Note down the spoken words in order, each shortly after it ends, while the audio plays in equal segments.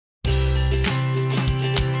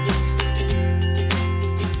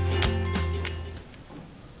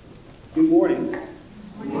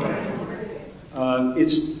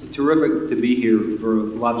It's terrific to be here for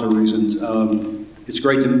lots of reasons. It's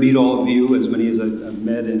great to meet all of you, as many as I've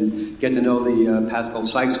met, and get to know the Pascale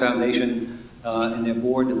Sykes Foundation and their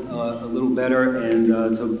board a little better, and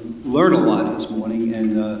to learn a lot this morning,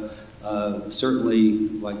 and certainly,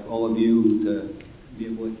 like all of you, to be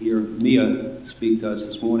able to hear Mia speak to us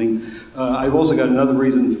this morning. I've also got another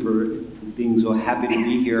reason for being so happy to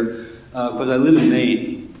be here, because I live in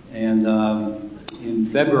Maine, and in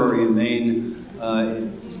February in Maine,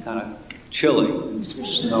 it's kind of chilly, it's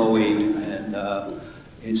snowy, and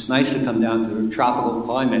it's nice to come down to a tropical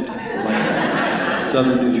climate like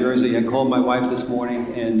southern New Jersey. I called my wife this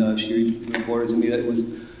morning, and she reported to me that it was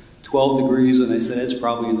 12 degrees, and I said it's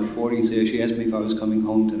probably in the 40s here. She asked me if I was coming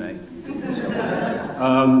home tonight.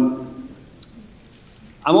 So,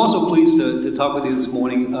 I'm also pleased to talk with you this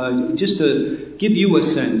morning, just to give you a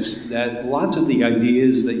sense that lots of the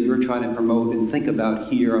ideas that you're trying to promote and think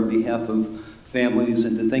about here on behalf of families,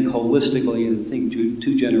 and to think holistically and to think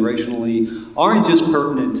two-generationally, aren't just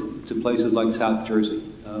pertinent to places like South Jersey,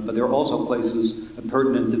 but they're also places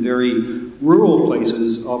pertinent to very rural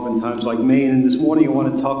places, oftentimes like Maine. And this morning I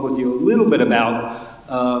want to talk with you a little bit about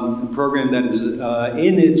a program that is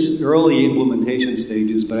in its early implementation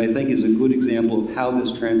stages, but I think is a good example of how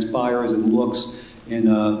this transpires and looks in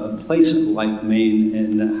a place like Maine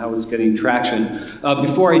and how it's getting traction.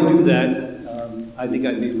 Before I do that, I think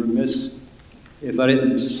I'd be remiss if I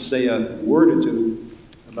didn't say a word or two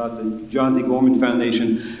about the John D. Gorman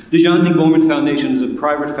Foundation. The John D. Gorman Foundation is a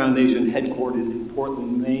private foundation headquartered in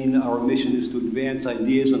Portland, Maine. Our mission is to advance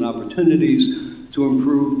ideas and opportunities to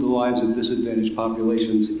improve the lives of disadvantaged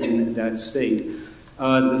populations in that state.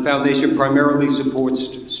 The foundation primarily supports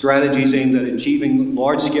strategies aimed at achieving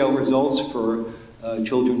large-scale results for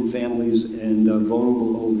children, families, and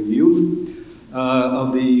vulnerable older youth.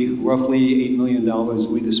 Of the roughly $8 million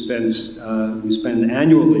we spend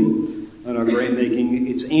annually on our grant making,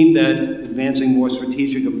 it's aimed at advancing more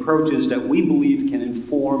strategic approaches that we believe can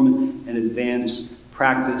inform and advance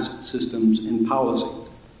practice, systems, and policy.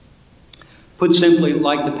 Put simply,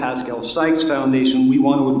 like the Pascale Sykes Foundation, we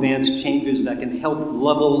want to advance changes that can help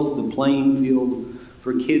level the playing field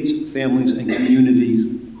for kids, families, and communities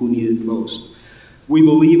who need it most. We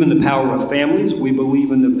believe in the power of families, we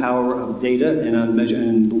believe in the power of data,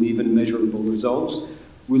 and believe in measurable results.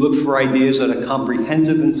 We look for ideas that are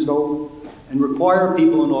comprehensive in scope and require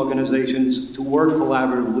people and organizations to work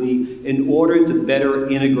collaboratively in order to better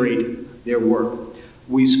integrate their work.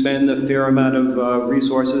 We spend a fair amount of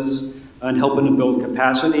resources on helping to build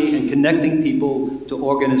capacity and connecting people to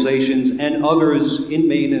organizations and others in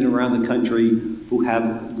Maine and around the country who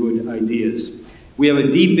have good ideas. We have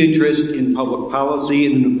a deep interest in public policy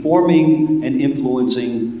and in informing and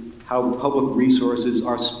influencing how public resources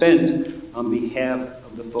are spent on behalf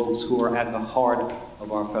of the folks who are at the heart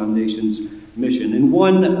of our foundation's mission. And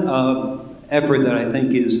one effort that I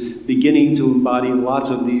think is beginning to embody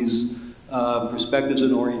lots of these perspectives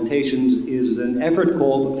and orientations is an effort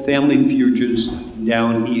called Family Futures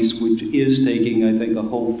Down East, which is taking, I think, a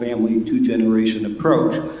whole family, two-generation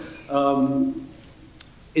approach.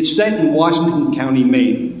 It's set in Washington County,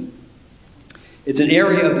 Maine. It's an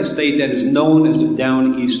area of the state that is known as the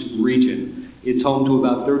Down East region. It's home to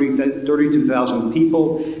about 32,000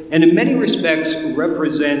 people, and in many respects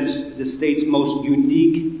represents the state's most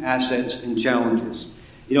unique assets and challenges.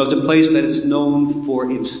 You know, it's a place that is known for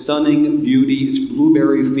its stunning beauty, its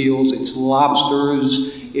blueberry fields, its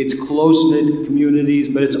lobsters, its close-knit communities,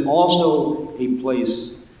 but it's also a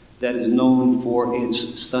place that is known for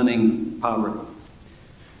its stunning poverty.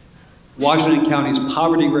 Washington County's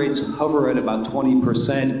poverty rates hover at about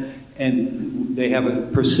 20%, and they have a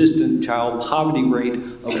persistent child poverty rate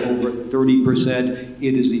of over 30%.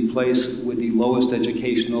 It is the place with the lowest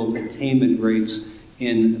educational attainment rates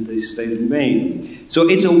in the state of Maine. So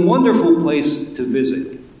it's a wonderful place to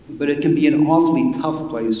visit, but it can be an awfully tough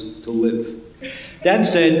place to live. That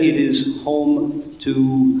said, it is home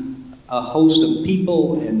to a host of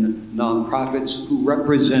people and nonprofits who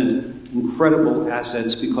represent incredible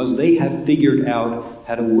assets because they have figured out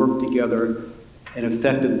how to work together and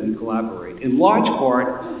effectively collaborate. In large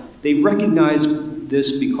part, they recognize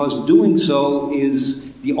this because doing so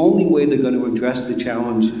is the only way they're going to address the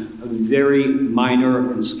challenge of very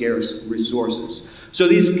minor and scarce resources. So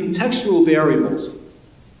these contextual variables,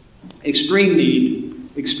 extreme need,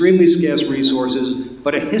 extremely scarce resources,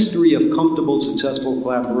 but a history of comfortable, successful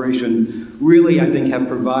collaboration really, I think, have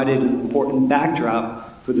provided an important backdrop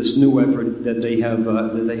for this new effort that they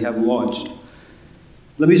have launched.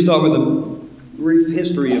 Let me start with brief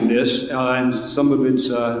history of this and some of its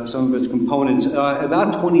components.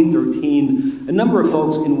 About 2013, a number of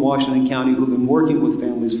folks in Washington County who've been working with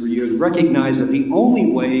families for years recognized that the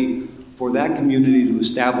only way for that community to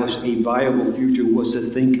establish a viable future was to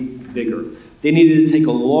think bigger. They needed to take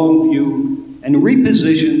a long view and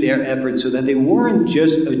reposition their efforts so that they weren't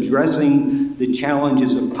just addressing the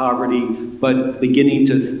challenges of poverty, but beginning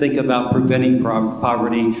to think about preventing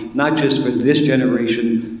poverty, not just for this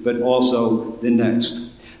generation, but also the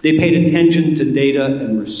next. They paid attention to data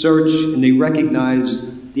and research, and they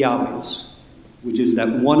recognized the obvious, which is that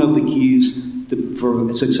one of the keys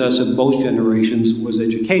for success of both generations was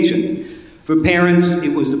education. For parents,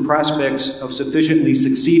 it was the prospects of sufficiently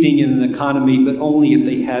succeeding in an economy, but only if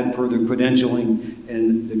they had further credentialing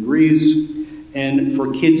and degrees. And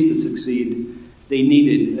for kids to succeed, they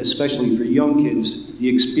needed, especially for young kids, the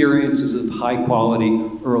experiences of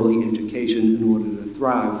high-quality early education in order to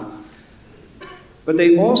thrive. But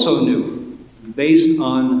they also knew, based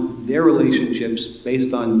on their relationships,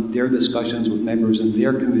 based on their discussions with members in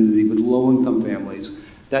their community, with low-income families,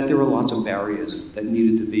 that there were lots of barriers that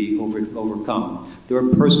needed to be overcome. There are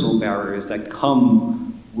personal barriers that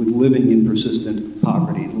come with living in persistent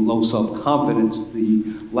poverty, the low self-confidence, the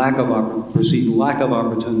perceived lack of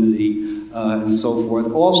opportunity, and so forth.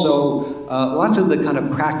 Also, lots of the kind of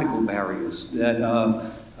practical barriers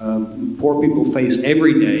that poor people face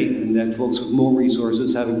every day, and that folks with more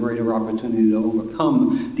resources have a greater opportunity to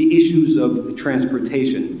overcome. The issues of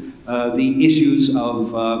transportation, the issues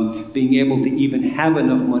of being able to even have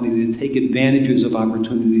enough money to take advantages of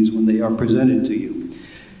opportunities when they are presented to you.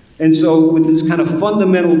 And so with this kind of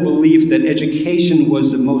fundamental belief that education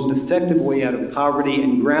was the most effective way out of poverty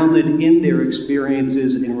and grounded in their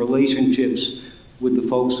experiences and relationships with the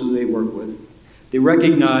folks who they work with, they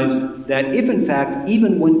recognized that if in fact,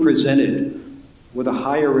 even when presented with a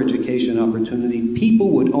higher education opportunity,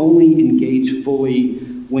 people would only engage fully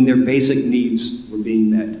when their basic needs were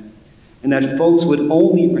being met. And that folks would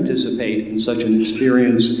only participate in such an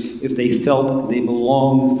experience if they felt they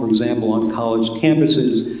belonged, for example, on college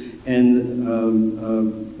campuses and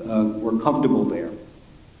were comfortable there.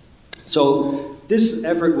 So this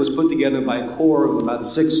effort was put together by a core of about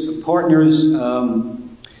 6 partners.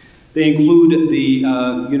 They include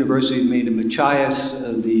the University of Maine and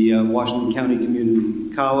Machias, the Washington County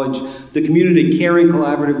Community College, the Community Caring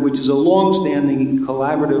Collaborative, which is a long-standing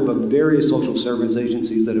collaborative of various social service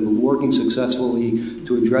agencies that have been working successfully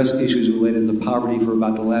to address issues related to poverty for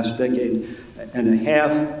about the last decade and a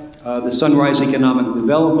half. The Sunrise Economic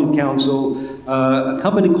Development Council, a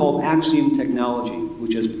company called Axiom Technology,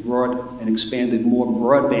 which has brought and expanded more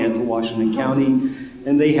broadband to Washington County.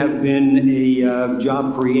 And they have been a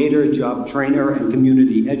job creator, job trainer, and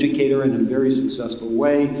community educator in a very successful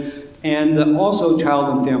way. And also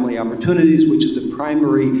Child and Family Opportunities, which is the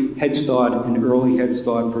primary Head Start and early Head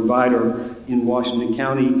Start provider in Washington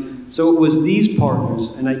County. So it was these partners,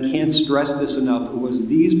 and I can't stress this enough, it was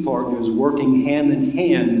these partners working hand in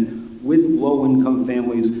hand with low-income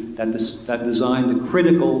families that designed the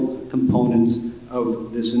critical components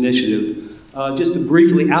of this initiative. Just to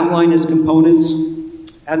briefly outline its components,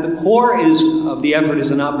 at the core of the effort is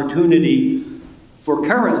an opportunity for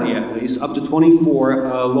currently at least up to 24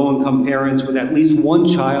 low-income parents with at least one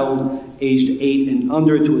child aged 8 and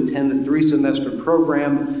under to attend the 3-semester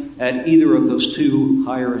program at either of those 2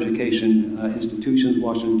 higher education institutions,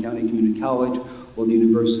 Washington County Community College or the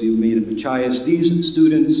University of Maine at Machias. These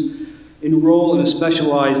students enroll in a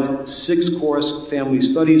specialized 6-course family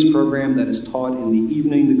studies program that is taught in the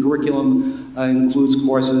evening. The curriculum includes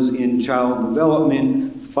courses in child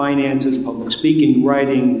development, finances, public speaking,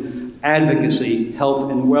 writing, advocacy,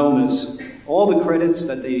 health and wellness. All the credits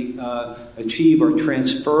that they achieve are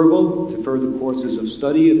transferable to further courses of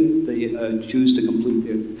study if they choose to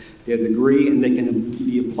complete their degree, and they can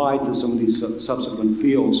be applied to some of these subsequent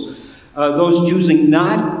fields. Those choosing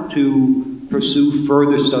not to pursue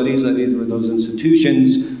further studies at either of those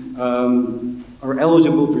institutions are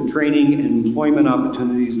eligible for training and employment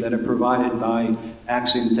opportunities that are provided by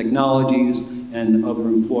Axiom Technologies and other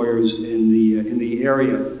employers in the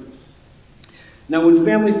area. Now, when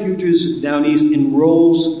Family Futures Down East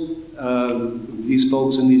enrolls these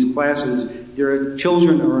folks in these classes, their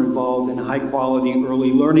children are involved in high-quality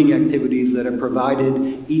early learning activities that are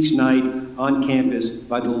provided each night on campus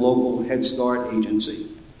by the local Head Start agency.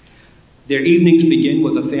 Their evenings begin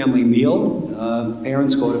with a family meal.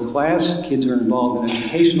 Parents go to class, kids are involved in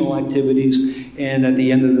educational activities, and at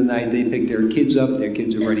the end of the night they pick their kids up, their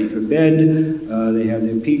kids are ready for bed, they have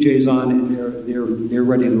their PJs on, and they're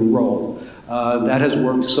ready to roll. That has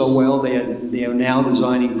worked so well. They are now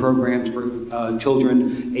designing programs for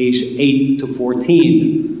children aged 8 to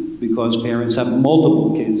 14 because parents have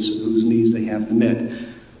multiple kids whose needs they have to meet.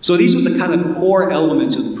 So these are the kind of core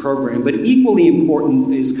elements of the program, but equally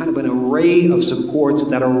important is kind of an array of supports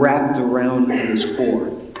that are wrapped around this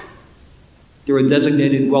core. There are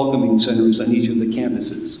designated welcoming centers on each of the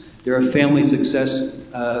campuses. There are family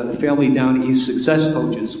down east success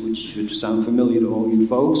coaches, which should sound familiar to all you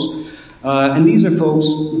folks. And these are folks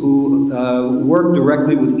who work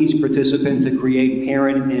directly with each participant to create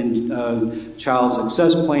parent and child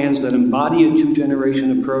success plans that embody a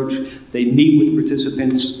two-generation approach. They meet with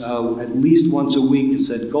participants at least once a week to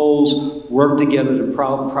set goals, work together to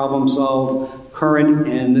problem solve current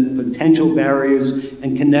and potential barriers,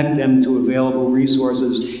 and connect them to available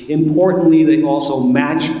resources. Importantly, they also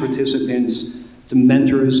match participants to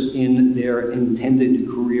mentors in their intended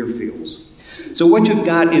career fields. So what you've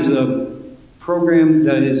got is a program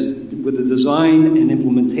that is with a design and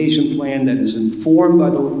implementation plan that is informed by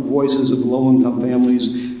the voices of low-income families,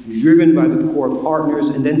 driven by the core partners,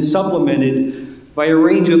 and then supplemented by a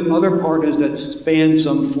range of other partners that span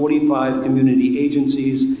some 45 community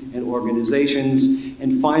agencies and organizations.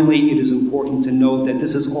 And finally, it is important to note that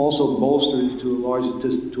this is also bolstered to a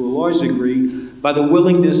large degree by the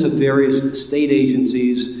willingness of various state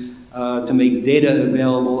agencies to make data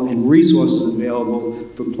available and resources available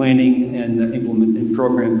for planning and implement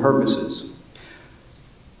program purposes.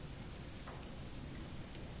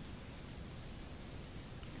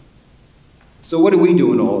 So what do we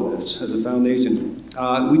do in all of this as a foundation?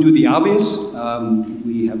 We do the obvious.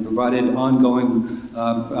 We have provided ongoing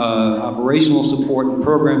operational support and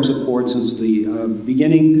program support since the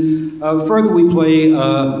beginning. Further, we play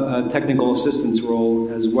a technical assistance role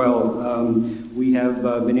as well. We have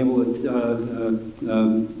been able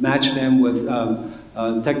to match them with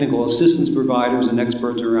technical assistance providers and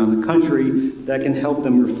experts around the country that can help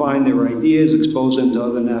them refine their ideas, expose them to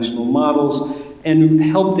other national models, and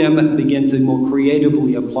help them begin to more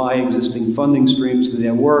creatively apply existing funding streams to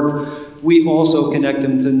their work. We also connect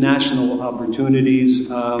them to national opportunities.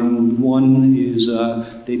 One is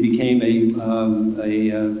they became a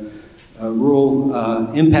rural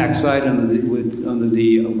impact site under the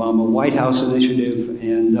Obama White House initiative,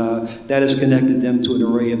 and that has connected them to an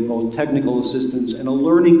array of both technical assistance and a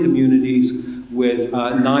learning communities with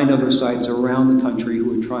 9 other sites around the country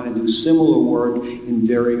who are trying to do similar work in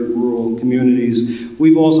very rural communities.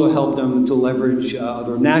 We've also helped them to leverage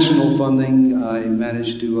other national funding. I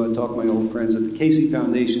managed to talk my old friends at the Casey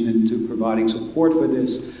Foundation into providing support for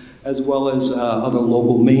this, as well as other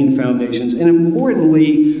local Maine foundations. And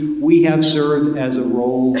importantly, we have served as a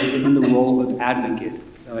role, in the role of advocate,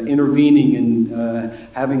 intervening and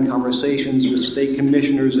having conversations with state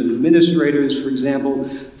commissioners and administrators, for example,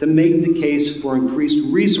 to make the case for increased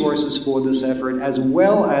resources for this effort, as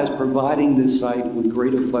well as providing this site with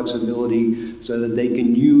greater flexibility so that they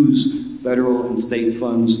can use federal and state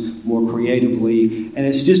funds more creatively. And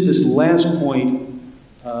it's just this last point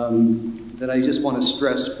that I just want to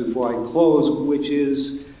stress before I close, which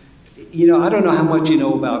is, you know, I don't know how much you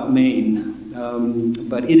know about Maine,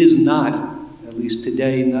 but it is not, at least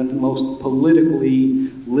today, not the most politically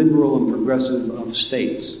liberal and progressive of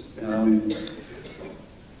states.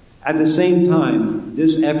 At the same time,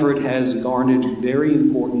 this effort has garnered very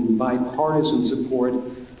important bipartisan support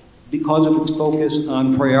because of its focus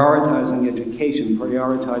on prioritizing education,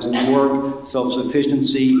 prioritizing work,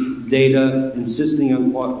 self-sufficiency, data, insisting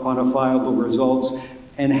on quantifiable results,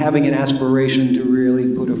 and having an aspiration to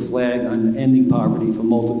really put a flag on ending poverty for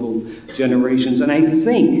multiple generations. And I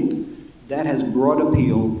think that has broad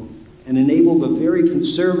appeal and enabled a very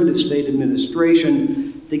conservative state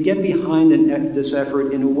administration to get behind this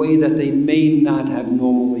effort in a way that they may not have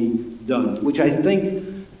normally done, which I think,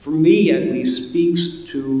 for me at least, speaks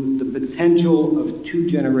to the potential of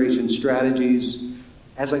two-generation strategies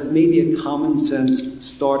as maybe a common sense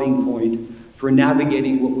starting point for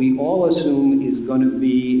navigating what we all assume is going to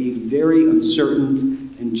be a very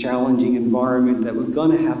uncertain and challenging environment that we're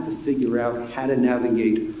going to have to figure out how to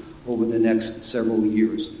navigate over the next several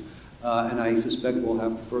years. And I suspect we'll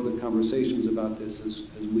have further conversations about this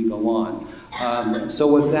as we go on. So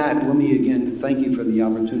with that, let me again thank you for the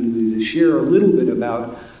opportunity to share a little bit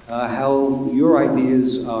about how your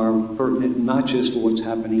ideas are pertinent not just for what's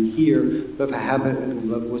happening here, but for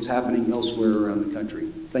what's happening elsewhere around the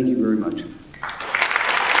country. Thank you very much.